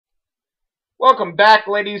Welcome back,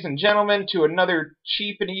 ladies and gentlemen, to another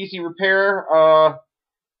cheap and easy repair.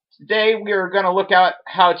 Today we are going to look at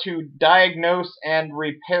how to diagnose and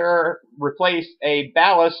replace a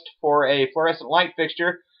ballast for a fluorescent light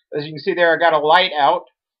fixture. As you can see there, I got a light out,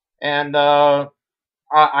 and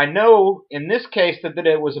I know in this case that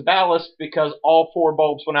it was a ballast because all four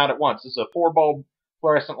bulbs went out at once. This is a 4-bulb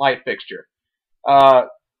fluorescent light fixture.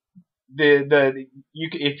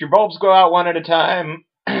 If your bulbs go out one at a time,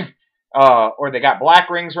 or they got black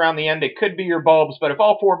rings around the end, it could be your bulbs, but if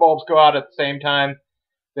all four bulbs go out at the same time,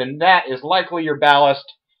 then that is likely your ballast.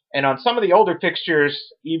 And on some of the older fixtures,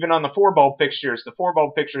 even on the 4-bulb fixtures,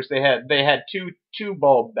 they had two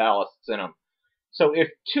bulb ballasts in them. So if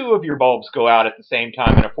two of your bulbs go out at the same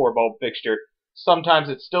time in a 4-bulb fixture, sometimes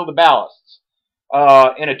it's still the ballasts.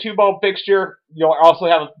 In a 2-bulb fixture, you'll also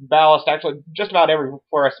have a ballast. Actually, just about every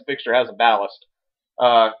fluorescent fixture has a ballast,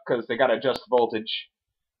 because they got to adjust the voltage.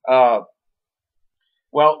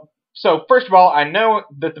 So first of all, I know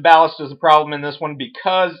that the ballast is a problem in this one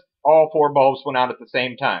because all four bulbs went out at the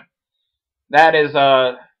same time. That is,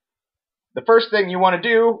 the first thing you want to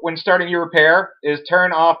do when starting your repair is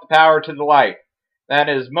turn off the power to the light. That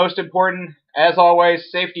is most important. As always,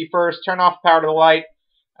 safety first, turn off the power to the light.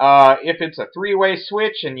 If it's a 3-way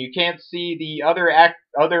switch and you can't see the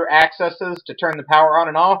other accesses to turn the power on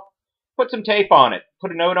and off, put some tape on it.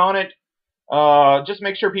 Put a note on it. Just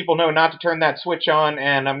make sure people know not to turn that switch on,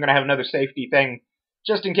 and I'm going to have another safety thing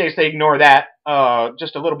just in case they ignore that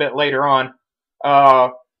just a little bit later on.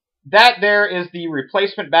 That there is the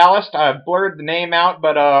replacement ballast. I've blurred the name out,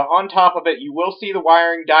 but on top of it you will see the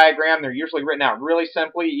wiring diagram. They're usually written out really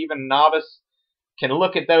simply. Even a novice can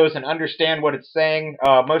look at those and understand what it's saying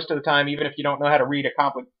most of the time, even if you don't know how to read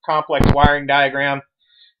a complex wiring diagram.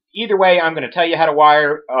 Either way, I'm going to tell you how to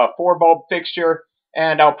wire a 4-bulb fixture,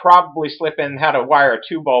 and I'll probably slip in how to wire a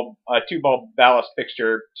 2-bulb ballast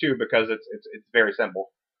fixture too, because it's very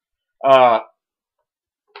simple.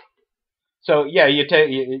 So yeah, you're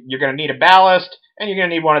going to need a ballast, and you're going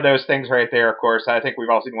to need one of those things right there. Of course, I think we've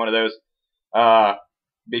all seen one of those,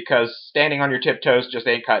 because standing on your tiptoes just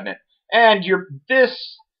ain't cutting it. And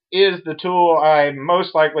this is the tool I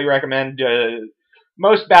most likely recommend.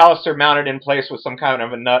 Most ballasts are mounted in place with some kind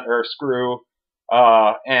of a nut or a screw,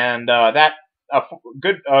 a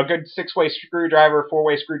good 6-way screwdriver,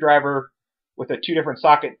 4-way screwdriver with 2 different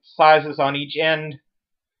socket sizes on each end.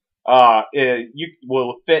 You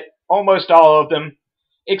will fit almost all of them,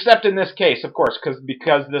 except in this case, of course,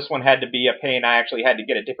 because this one had to be a pain. I actually had to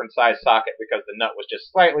get a different size socket because the nut was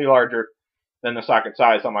just slightly larger than the socket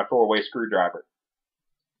size on my 4-way screwdriver.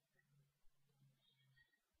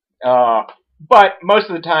 But most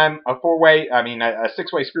of the time, a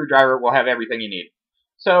 6-way screwdriver will have everything you need.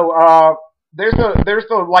 So there's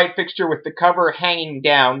the light fixture with the cover hanging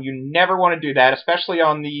down. You never want to do that, especially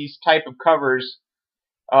on these type of covers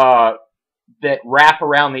that wrap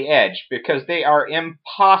around the edge, because they are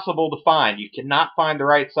impossible to find. You cannot find the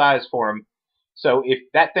right size for them. So if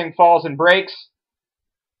that thing falls and breaks,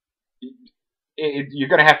 you're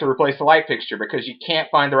going to have to replace the light fixture because you can't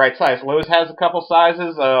find the right size. Lowe's has a couple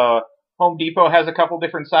sizes. Home Depot has a couple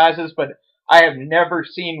different sizes, but I have never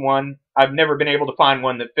seen one. I've never been able to find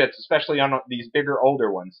one that fits, especially on these bigger,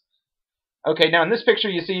 older ones. Okay, now in this picture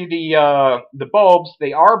you see the bulbs.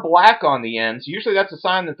 They are black on the ends. Usually that's a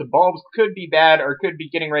sign that the bulbs could be bad or could be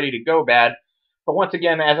getting ready to go bad. But once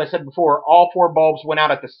again, as I said before, all 4 bulbs went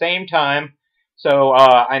out at the same time, so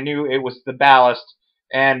I knew it was the ballast.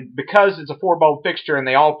 And because it's a 4-bulb fixture and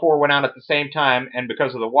they all 4 went out at the same time, and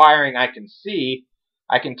because of the wiring I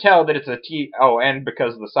can tell that it's a and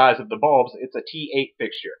because of the size of the bulbs, it's a T8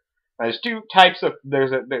 fixture. Now, there's 2 types of,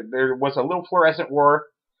 there was a little fluorescent war.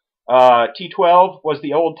 T12 was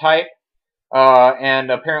the old type,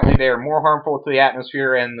 and apparently they are more harmful to the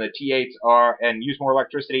atmosphere, and the T8s use more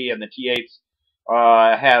electricity, and the T8s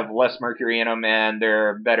have less mercury in them, and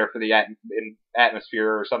they're better for the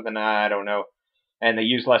atmosphere or something, I don't know, and they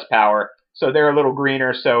use less power. So they're a little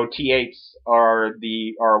greener. So T8s are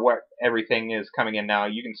what everything is coming in now.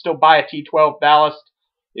 You can still buy a T12 ballast,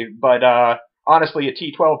 but honestly, a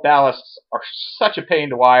T12 ballasts are such a pain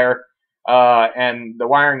to wire, and the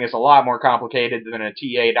wiring is a lot more complicated than a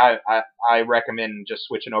T8. I recommend just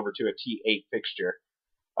switching over to a T8 fixture.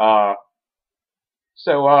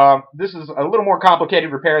 So this is a little more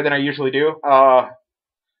complicated repair than I usually do.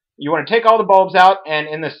 You want to take all the bulbs out, and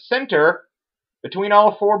in the center, between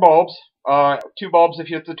all 4 bulbs, 2 bulbs if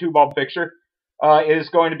it's a 2-bulb fixture, is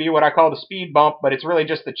going to be what I call the speed bump, but it's really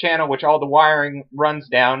just the channel which all the wiring runs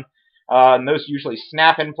down. And those usually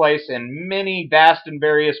snap in place in many vast and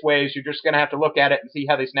various ways. You're just going to have to look at it and see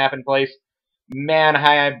how they snap in place. Man,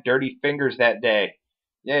 I had dirty fingers that day.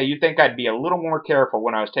 Yeah, you'd think I'd be a little more careful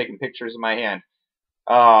when I was taking pictures of my hand.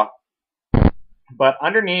 But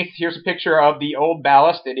underneath, here's a picture of the old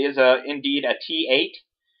Ballast. It is indeed a T-8.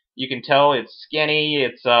 You can tell it's skinny.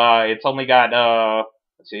 It's only got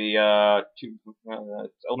it's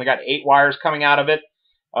only got 8 wires coming out of it.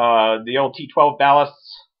 The old T12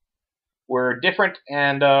 ballasts were different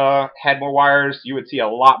and had more wires. You would see a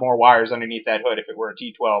lot more wires underneath that hood if it were a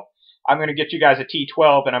T12. I'm going to get you guys a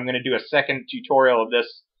T12, and I'm going to do a second tutorial of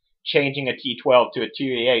this, changing a T12 to a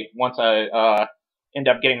T8 once I end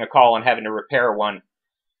up getting a call and having to repair one.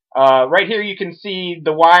 Right here you can see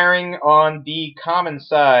the wiring on the common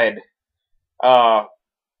side. The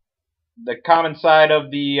common side of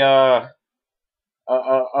the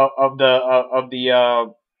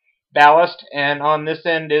ballast, and on this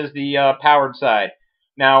end is the powered side.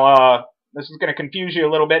 Now, this is going to confuse you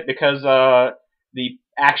a little bit because the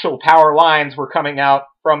actual power lines were coming out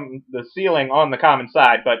from the ceiling on the common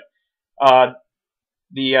side, but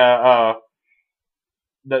the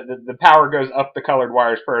power goes up the colored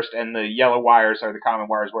wires first, and the yellow wires are the common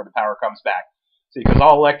wires where the power comes back. See, because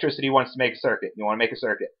all electricity wants to make a circuit. You want to make a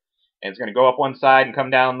circuit. And it's going to go up one side and come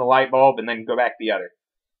down the light bulb and then go back the other.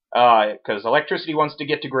 Because electricity wants to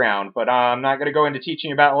get to ground. But I'm not going to go into teaching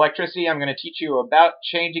you about electricity. I'm going to teach you about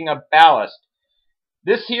changing a ballast.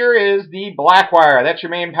 This here is the black wire. That's your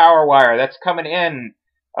main power wire. That's coming in.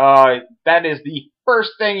 That is the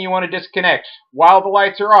first thing you want to disconnect while the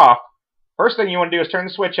lights are off. First thing you want to do is turn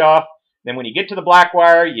the switch off. Then when you get to the black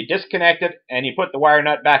wire, you disconnect it and you put the wire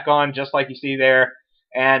nut back on just like you see there.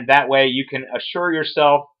 And that way you can assure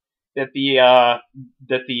yourself that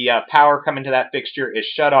the power coming to that fixture is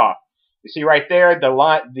shut off. You see right there the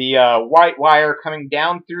white wire coming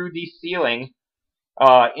down through the ceiling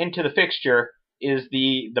into the fixture is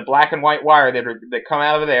the black and white wire that come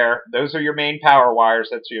out of there. Those are your main power wires.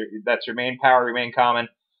 That's your main power, your main common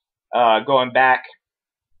going back.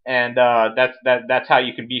 And that's how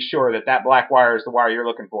you can be sure that that black wire is the wire you're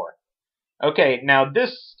looking for. Okay, now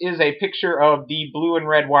this is a picture of the blue and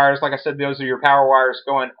red wires. Like I said, those are your power wires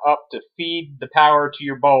going up to feed the power to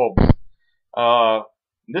your bulbs.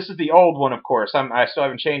 This is the old one, of course. I still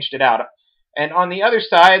haven't changed it out. And on the other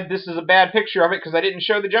side, this is a bad picture of it because I didn't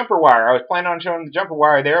show the jumper wire. I was planning on showing the jumper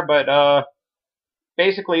wire there, but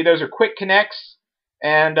basically those are quick connects,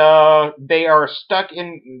 and they are stuck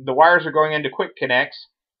in, the wires are going into quick connects,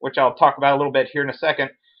 which I'll talk about a little bit here in a second.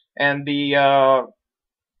 And the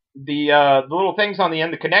little things on the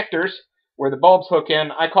end, the connectors, where the bulbs hook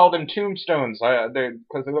in, I call them tombstones, because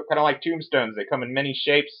they look kind of like tombstones. They come in many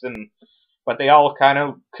shapes, but they all kind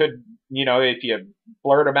of could, you know, if you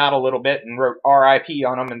blurred them out a little bit and wrote RIP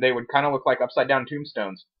on them, and they would kind of look like upside-down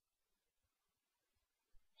tombstones.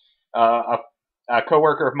 A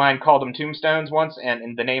coworker of mine called them tombstones once,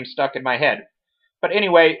 and the name stuck in my head. But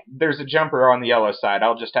anyway, there's a jumper on the yellow side.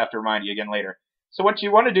 I'll just have to remind you again later. So what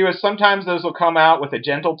you want to do is sometimes those will come out with a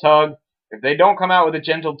gentle tug. If they don't come out with a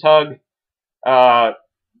gentle tug,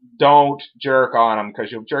 don't jerk on them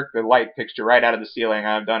because you'll jerk the light fixture right out of the ceiling.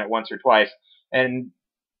 I've done it once or twice. And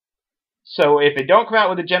so if they don't come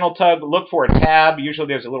out with a gentle tug, look for a tab. Usually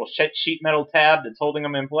there's a little sheet metal tab that's holding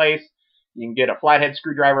them in place. You can get a flathead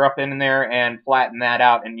screwdriver up in there and flatten that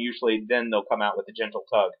out, and usually then they'll come out with a gentle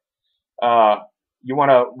tug. You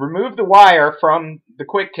want to remove the wire from the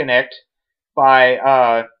quick connect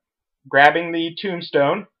by grabbing the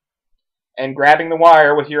tombstone and grabbing the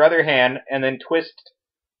wire with your other hand, and then twist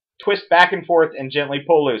back and forth and gently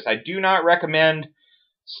pull loose. I do not recommend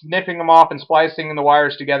snipping them off and splicing the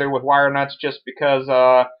wires together with wire nuts, just because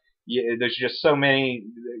there's just so many.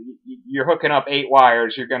 You're hooking up 8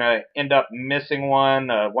 wires. You're going to end up missing one.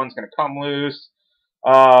 One's going to come loose.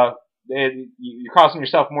 You're causing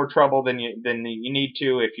yourself more trouble than you need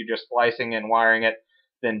to if you're just splicing and wiring it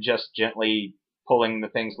than just gently pulling the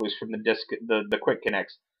things loose from the quick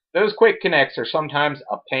connects. Those quick connects are sometimes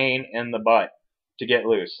a pain in the butt to get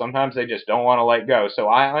loose. Sometimes they just don't want to let go. So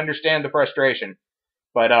I understand the frustration,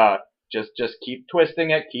 but just keep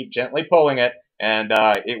twisting it, keep gently pulling it, and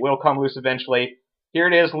it will come loose eventually. Here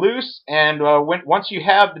it is loose, and once you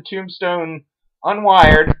have the tombstone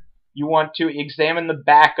unwired, you want to examine the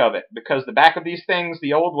back of it, because the back of these things,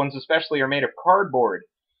 the old ones especially, are made of cardboard,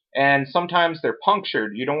 and sometimes they're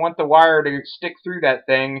punctured. You don't want the wire to stick through that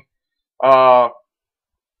thing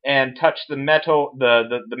and touch the metal,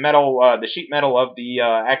 the sheet metal of the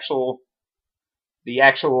actual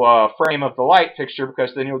frame of the light fixture,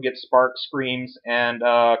 because then you'll get sparks, screams, and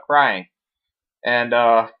crying. And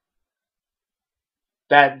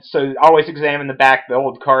so always examine the back, the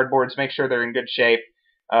old cardboards, make sure they're in good shape.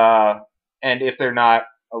 And if they're not,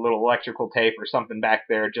 a little electrical tape or something back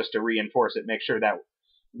there just to reinforce it. Make sure that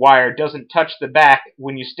wire doesn't touch the back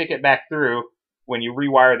when you stick it back through, when you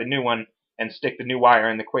rewire the new one and stick the new wire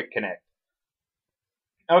in the quick connect.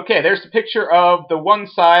 Okay, there's the picture of the one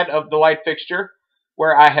side of the light fixture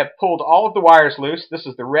where I have pulled all of the wires loose. This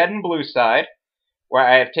is the red and blue side, where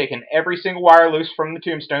I have taken every single wire loose from the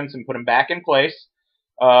tombstones and put them back in place.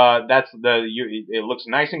 It looks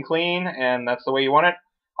nice and clean, and that's the way you want it.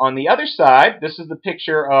 On the other side, this is the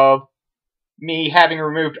picture of me having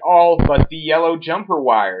removed all but the yellow jumper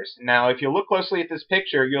wires. Now, if you look closely at this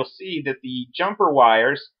picture, you'll see that the jumper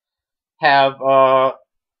wires have,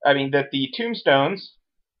 that the tombstones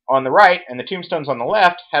on the right and the tombstones on the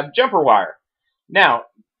left have jumper wire. Now,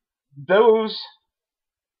 those,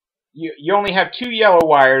 you only have two yellow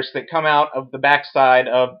wires that come out of the backside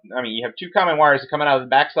of, you have two common wires that come out of the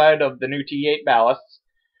backside of the new T-8 ballasts.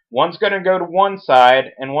 One's going to go to one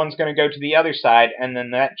side, and one's going to go to the other side, and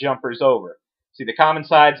then that jumper's over. See, the common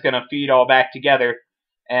side's going to feed all back together,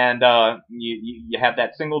 and you have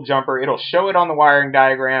that single jumper. It'll show it on the wiring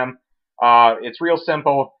diagram. It's real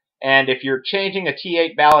simple, and if you're changing a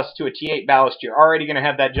T-8 ballast to a T-8 ballast, you're already going to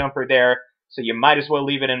have that jumper there, so you might as well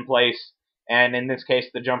leave it in place. And in this case,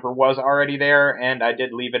 the jumper was already there, and I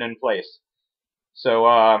did leave it in place.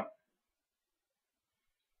 So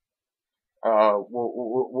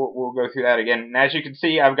we'll go through that again. And as you can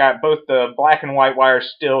see, I've got both the black and white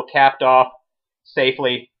wires still capped off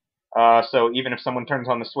safely. So even if someone turns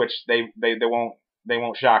on the switch, they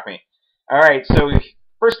won't shock me. All right. So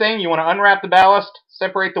first thing, you want to unwrap the ballast,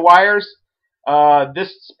 separate the wires.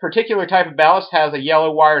 This particular type of ballast has a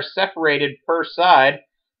yellow wire separated per side.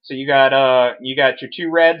 So you got your two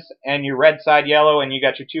reds and your red side yellow, and you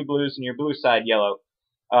got your two blues and your blue side yellow.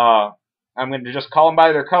 I'm going to just call them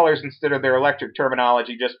by their colors instead of their electric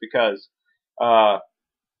terminology, just because,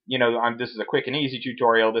 this is a quick and easy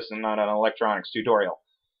tutorial. This is not an electronics tutorial.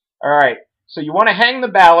 All right, so you want to hang the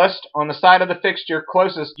ballast on the side of the fixture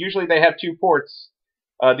closest. Usually they have two ports.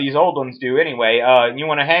 These old ones do anyway. You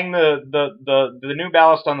want to hang the new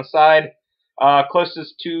ballast on the side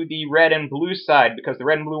closest to the red and blue side, because the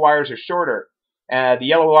red and blue wires are shorter. The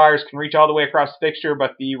yellow wires can reach all the way across the fixture,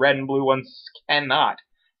 but the red and blue ones cannot.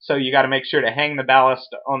 So you got to make sure to hang the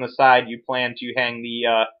ballast on the side you plan to hang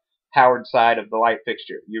the powered side of the light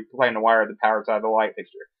fixture. You plan to wire the powered side of the light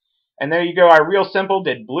fixture. And there you go. I real simple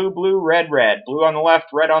did blue, blue, red, red. Blue on the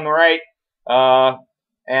left, red on the right.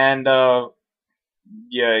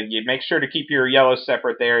 You make sure to keep your yellows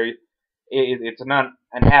separate there. It's not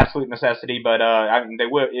an absolute necessity, but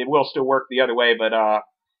it will still work the other way. But I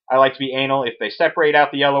like to be anal. If they separate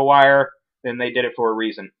out the yellow wire, then they did it for a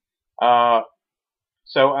reason.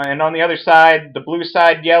 And on the other side, the blue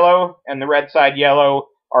side yellow and the red side yellow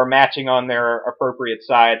are matching on their appropriate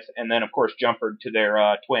sides, and then of course jumpered to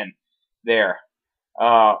their twin there.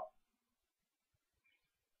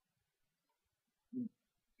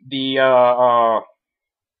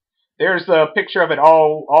 There's the picture of it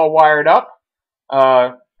all wired up.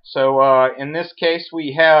 In this case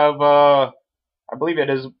we have, I believe it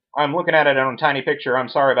is, I'm looking at it on a tiny picture, I'm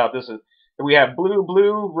sorry about this, we have blue,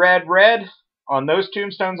 blue, red, red on those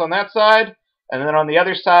tombstones on that side, and then on the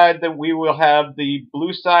other side that we will have the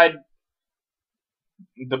blue side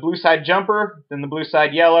jumper, then the blue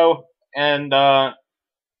side yellow, and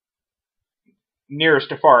nearest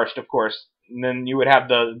to farthest, of course. And then you would have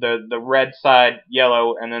the red side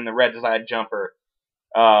yellow, and then the red side jumper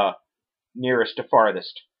nearest to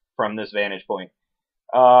farthest from this vantage point.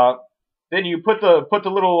 Then you put the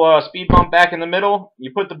little speed bump back in the middle.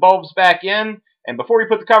 You put the bulbs back in, and before you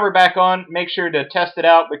put the cover back on, make sure to test it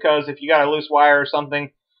out, because if you got a loose wire or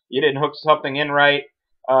something, you didn't hook something in right,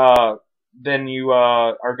 then you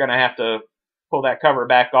are going to have to pull that cover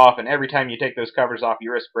back off. And every time you take those covers off,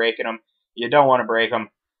 you risk breaking them. You don't want to break them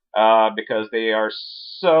because they are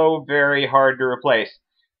so very hard to replace.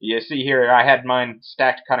 You see here, I had mine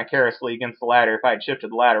stacked kind of carelessly against the ladder. If I had shifted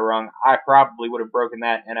the ladder wrong, I probably would have broken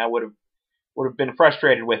that, and I would have been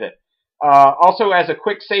frustrated with it. Also, as a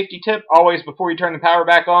quick safety tip, always before you turn the power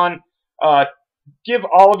back on, give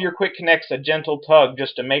all of your quick connects a gentle tug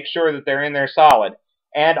just to make sure that they're in there solid.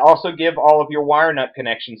 And also give all of your wire nut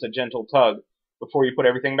connections a gentle tug before you put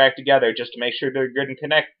everything back together, just to make sure they're good and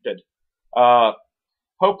connected.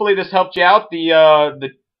 Hopefully this helped you out. I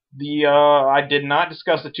did not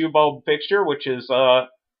discuss the two bulb fixture, which is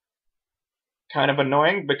kind of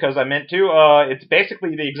annoying because I meant to. It's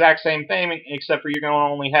basically the exact same thing, except for you're going to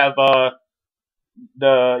only have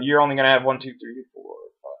you're only going to have 1, 2, 3, 4,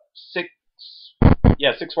 5, 6.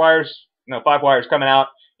 Yeah, 6 wires. No, 5 wires coming out.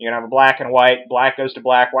 You're going to have a black and white. Black goes to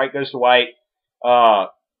black. White goes to white.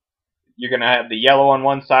 you're going to have the yellow on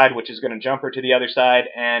one side, which is going to jump her to the other side,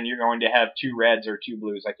 and you're going to have 2 reds or 2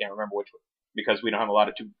 blues. I can't remember which one, because we don't have a lot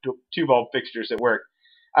of two bulb fixtures at work.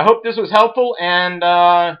 I hope this was helpful, and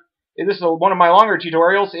this is one of my longer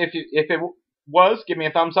tutorials. If it was, give me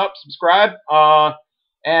a thumbs up, subscribe,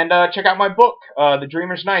 and check out my book, The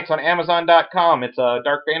Dreamer's Nights, on Amazon.com. It's a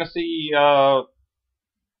dark fantasy,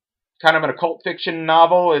 kind of an occult fiction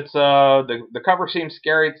novel. It's the cover seems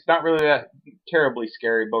scary. It's not really that terribly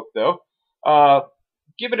scary book though.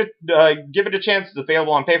 Give it a chance. It's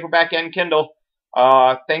available on paperback and Kindle.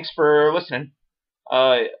 Thanks for listening.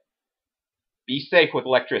 Be safe with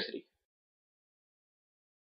electricity.